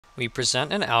We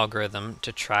present an algorithm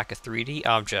to track a 3D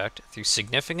object through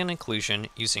significant occlusion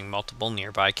using multiple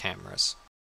nearby cameras.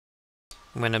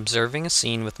 When observing a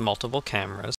scene with multiple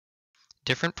cameras,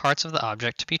 different parts of the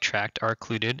object to be tracked are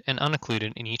occluded and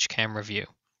unoccluded in each camera view.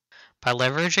 By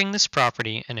leveraging this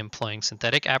property and employing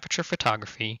synthetic aperture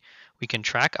photography, we can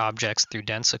track objects through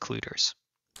dense occluders.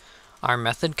 Our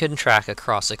method can track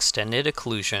across extended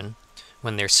occlusion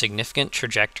when there's significant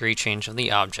trajectory change of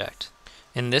the object.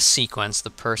 In this sequence, the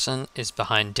person is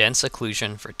behind dense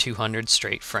occlusion for 200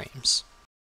 straight frames.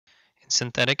 In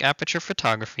synthetic aperture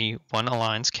photography, one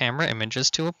aligns camera images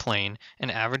to a plane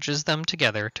and averages them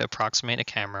together to approximate a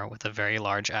camera with a very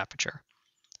large aperture.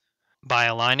 By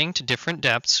aligning to different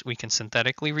depths, we can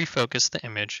synthetically refocus the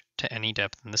image to any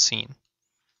depth in the scene.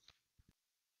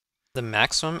 The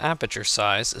maximum aperture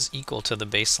size is equal to the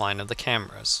baseline of the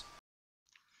cameras.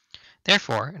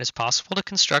 Therefore, it is possible to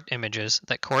construct images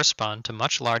that correspond to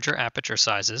much larger aperture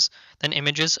sizes than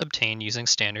images obtained using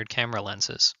standard camera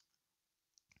lenses.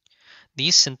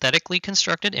 These synthetically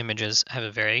constructed images have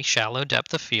a very shallow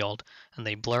depth of field, and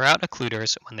they blur out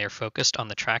occluders when they are focused on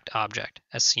the tracked object,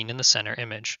 as seen in the center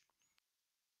image.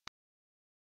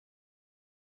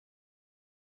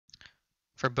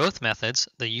 For both methods,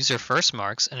 the user first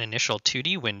marks an initial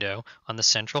 2D window on the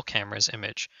central camera's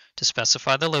image to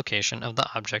specify the location of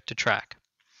the object to track.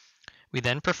 We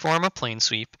then perform a plane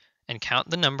sweep and count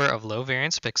the number of low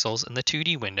variance pixels in the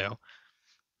 2D window.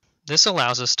 This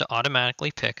allows us to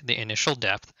automatically pick the initial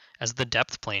depth as the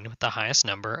depth plane with the highest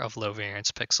number of low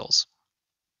variance pixels.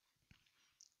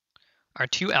 Our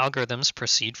two algorithms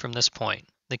proceed from this point.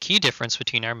 The key difference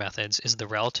between our methods is the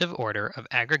relative order of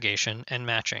aggregation and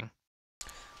matching.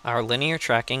 Our linear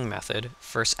tracking method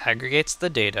first aggregates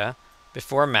the data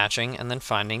before matching and then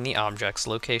finding the object's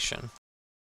location.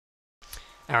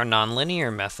 Our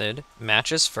nonlinear method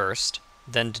matches first,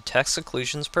 then detects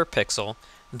occlusions per pixel,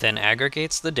 then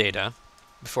aggregates the data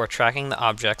before tracking the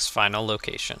object's final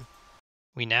location.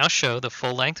 We now show the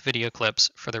full-length video clips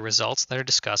for the results that are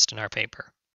discussed in our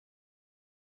paper.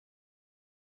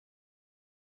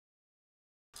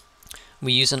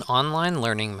 We use an online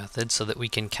learning method so that we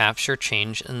can capture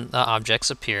change in the object's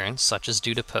appearance, such as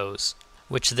due to pose,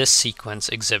 which this sequence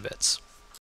exhibits.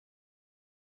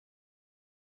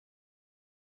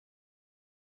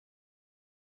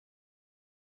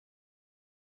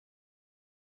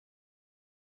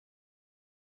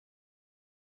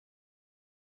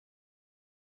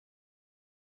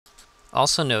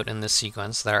 Also note in this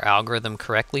sequence that our algorithm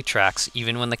correctly tracks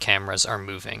even when the cameras are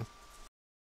moving.